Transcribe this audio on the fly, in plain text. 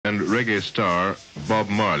and reggae star Bob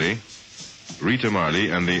Marley, Rita Marley,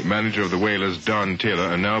 and the manager of the Wailers, Don Taylor,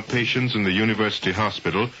 are now patients in the University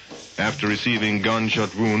Hospital after receiving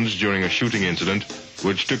gunshot wounds during a shooting incident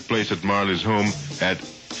which took place at Marley's home at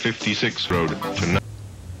 56 Road tonight.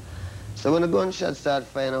 So when the gunshot started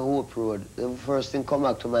firing on Hope Road, the first thing come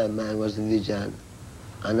back to my mind was the vision.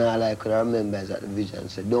 And all I could remember is that the vision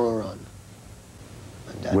said, don't run.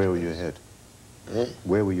 Where were you hit? Eh?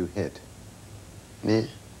 Where were you hit? Me?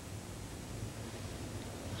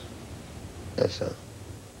 Yes, sir.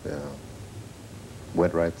 Yeah.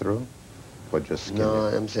 Went right through? Or just skinned No,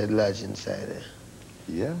 it? I'm said lodge inside there.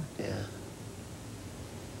 Yeah? Yeah.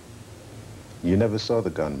 You never saw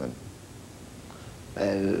the gunman?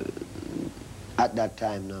 Well, at that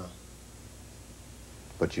time, no.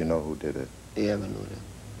 But you know who did it? You ever know them?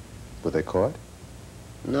 Were they caught?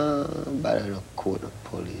 No, but I don't court the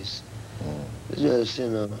police. It's just, you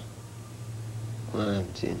know, one of them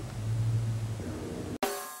thing.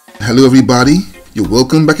 Hello everybody, you're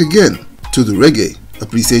welcome back again to the Reggae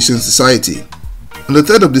Appreciation Society. On the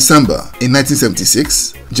 3rd of December in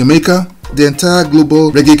 1976, Jamaica, the entire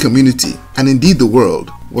global reggae community, and indeed the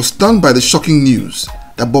world, was stunned by the shocking news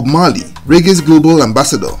that Bob Marley, reggae's global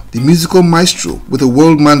ambassador, the musical maestro with a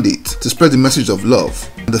world mandate to spread the message of love,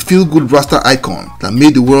 and the feel-good Rasta icon that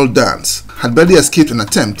made the world dance, had barely escaped an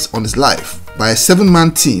attempt on his life by a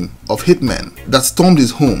 7-man team of hitmen that stormed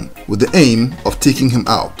his home with the aim of taking him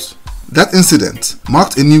out. That incident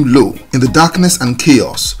marked a new low in the darkness and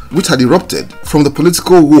chaos which had erupted from the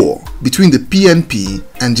political war between the PNP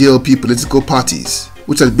and JLP political parties,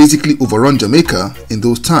 which had basically overrun Jamaica in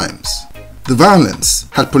those times. The violence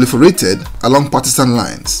had proliferated along partisan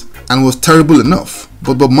lines and was terrible enough,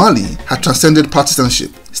 but Bob Marley had transcended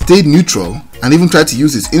partisanship, stayed neutral, and even tried to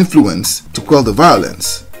use his influence to quell the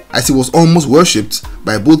violence, as he was almost worshipped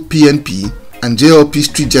by both PNP and JLP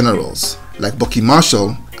street generals like Bucky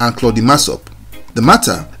Marshall and Claudie Massop. The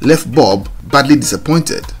matter left Bob badly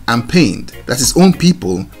disappointed and pained that his own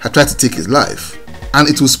people had tried to take his life, and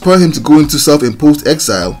it would spur him to go into self-imposed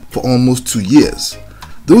exile for almost 2 years.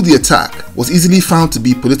 Though the attack was easily found to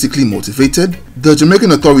be politically motivated, the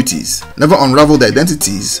Jamaican authorities never unraveled the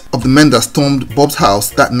identities of the men that stormed Bob's house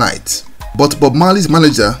that night. But Bob Marley's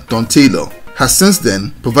manager, Don Taylor, has since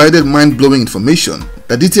then provided mind-blowing information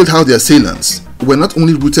that detailed how the assailants were not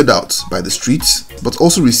only rooted out by the streets, but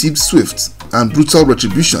also received swift and brutal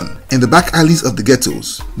retribution in the back alleys of the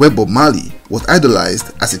ghettos, where Bob Marley was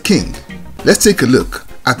idolized as a king. Let's take a look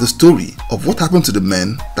at the story of what happened to the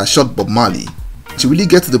men that shot Bob Marley. To really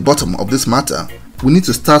get to the bottom of this matter, we need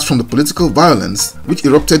to start from the political violence which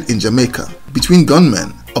erupted in Jamaica between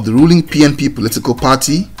gunmen of the ruling PNP political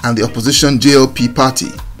party and the opposition JLP party,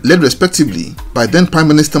 led respectively by then Prime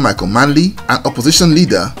Minister Michael Manley and opposition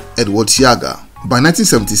leader Edward Seaga. By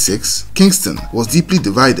 1976, Kingston was deeply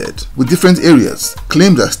divided, with different areas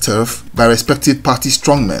claimed as turf by respected party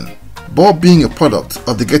strongmen. Bob, being a product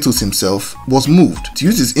of the ghettos himself, was moved to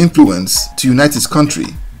use his influence to unite his country.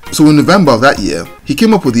 So in November of that year, he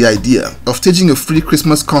came up with the idea of staging a free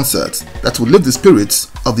Christmas concert that would lift the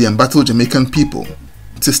spirits of the embattled Jamaican people.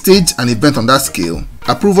 To stage an event on that scale,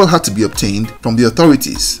 approval had to be obtained from the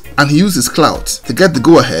authorities, and he used his clout to get the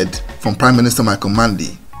go-ahead from Prime Minister Michael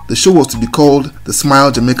Manley. The show was to be called the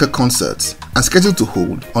Smile Jamaica Concert and scheduled to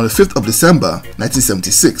hold on the 5th of December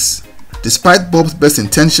 1976. Despite Bob's best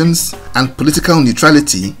intentions and political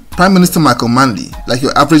neutrality, Prime Minister Michael Manley, like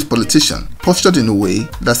your average politician, postured in a way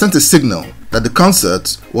that sent a signal that the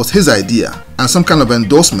concert was his idea and some kind of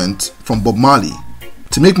endorsement from Bob Marley.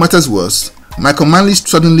 To make matters worse, Michael Manley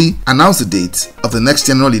suddenly announced the date of the next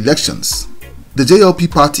general elections. The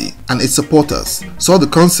JLP party and its supporters saw the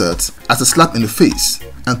concert as a slap in the face,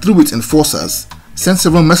 and through its enforcers sent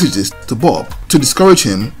several messages to Bob to discourage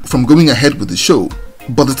him from going ahead with the show.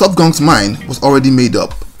 But the Tuff Gong's mind was already made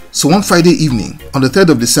up. So one Friday evening, on the 3rd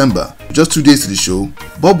of December, just 2 days to the show,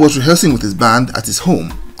 Bob was rehearsing with his band at his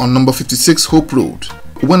home on number 56 Hope Road,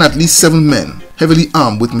 when at least 7 men, heavily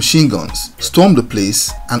armed with machine guns, stormed the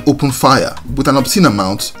place and opened fire with an obscene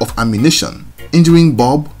amount of ammunition, injuring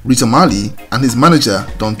Bob, Rita Marley, and his manager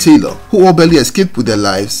Don Taylor, who all barely escaped with their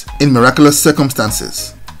lives in miraculous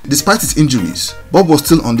circumstances. Despite his injuries, Bob was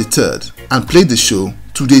still undeterred and played the show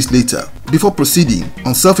 2 days later, before proceeding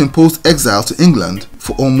on self-imposed exile to England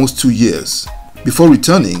for almost 2 years, before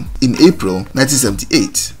returning in April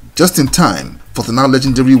 1978, just in time for the now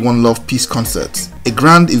legendary One Love Peace Concert, a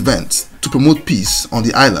grand event to promote peace on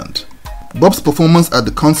the island. Bob's performance at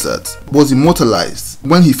the concert was immortalized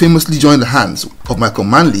when he famously joined the hands of Michael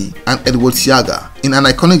Manley and Edward Seaga in an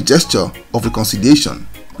iconic gesture of reconciliation.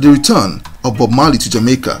 The return of Bob Marley to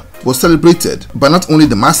Jamaica was celebrated by not only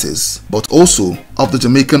the masses but also of the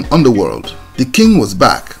Jamaican underworld. The king was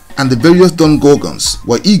back, and the various Don Gorgons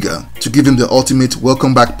were eager to give him the ultimate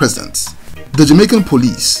welcome back present. The Jamaican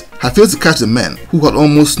police had failed to catch the men who had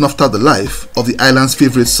almost snuffed out the life of the island's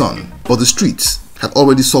favorite son, but the streets had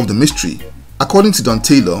already solved the mystery. According to Don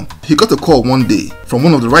Taylor, he got a call one day from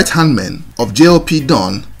one of the right-hand men of JLP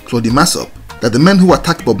Don, Claudie Massop, that the men who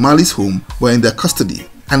attacked Bob Marley's home were in their custody,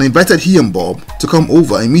 and invited he and Bob to come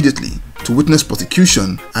over immediately to witness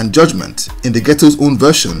prosecution and judgment in the ghetto's own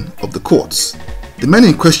version of the courts. The men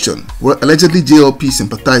in question were allegedly JLP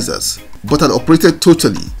sympathizers, but had operated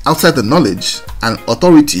totally outside the knowledge and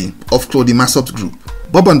authority of Claudie Massop's group.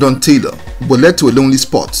 Bob and Don Taylor were led to a lonely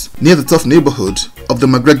spot near the tough neighborhood of the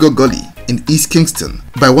McGregor Gully in East Kingston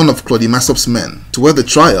by one of Claudie Massop's men to where the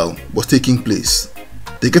trial was taking place.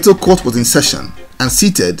 The ghetto court was in session, and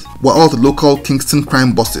seated were all the local Kingston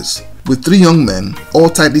crime bosses, with 3 young men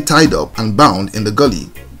all tightly tied up and bound in the gully.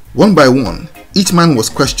 One by one, each man was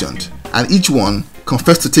questioned, and each one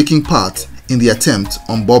confessed to taking part in the attempt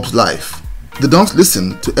on Bob's life. The Dons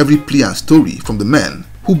listened to every plea and story from the men,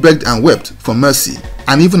 who begged and wept for mercy,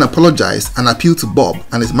 and even apologized and appealed to Bob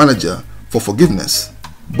and his manager for forgiveness.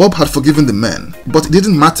 Bob had forgiven the men, but it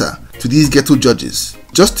didn't matter to these ghetto judges.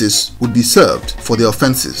 Justice would be served for their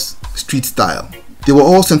offenses, street style. They were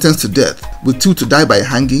all sentenced to death, with 2 to die by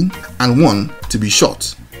hanging and 1 to be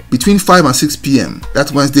shot. Between 5 and 6 p.m.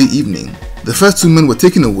 that Wednesday evening, the first 2 men were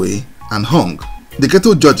taken away and hung. The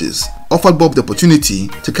ghetto judges offered Bob the opportunity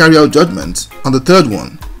to carry out judgment on the 3rd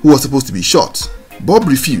one, who was supposed to be shot. Bob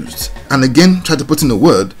refused and again tried to put in a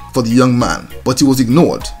word for the young man, but he was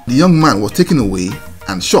ignored. The young man was taken away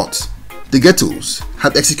and shot. The ghettos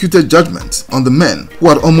had executed judgment on the men who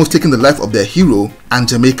had almost taken the life of their hero and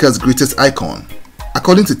Jamaica's greatest icon.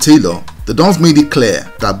 According to Taylor, the Dons made it clear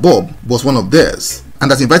that Bob was one of theirs, and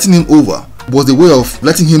that inviting him over was a way of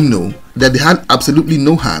letting him know that they had absolutely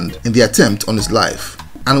no hand in the attempt on his life.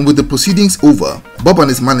 And with the proceedings over, Bob and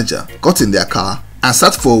his manager got in their car and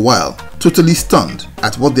sat for a while, totally stunned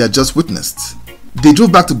at what they had just witnessed. They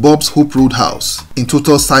drove back to Bob's Hope Road house in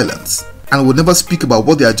total silence, and would never speak about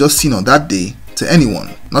what they had just seen on that day to anyone,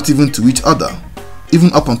 not even to each other,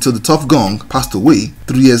 even up until the Tuff Gong passed away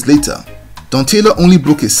 3 years later. Don Taylor only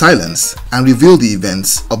broke his silence and revealed the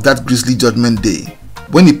events of that grisly judgment day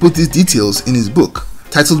when he put these details in his book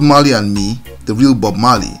titled Marley and Me, The Real Bob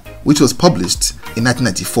Marley, which was published in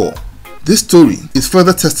 1994. This story is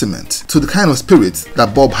further testament to the kind of spirit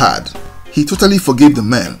that Bob had. He totally forgave the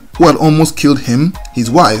men who had almost killed him,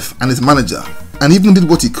 his wife and his manager, and even did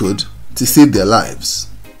what he could to save their lives.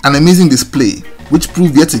 An amazing display which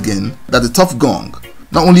proved yet again that the Tuff Gong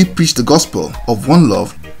not only preached the gospel of one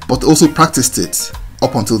love but also practiced it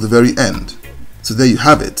up until the very end. So there you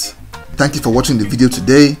have it. Thank you for watching the video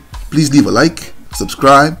today. Please leave a like,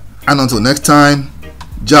 subscribe, and until next time,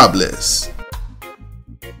 God bless.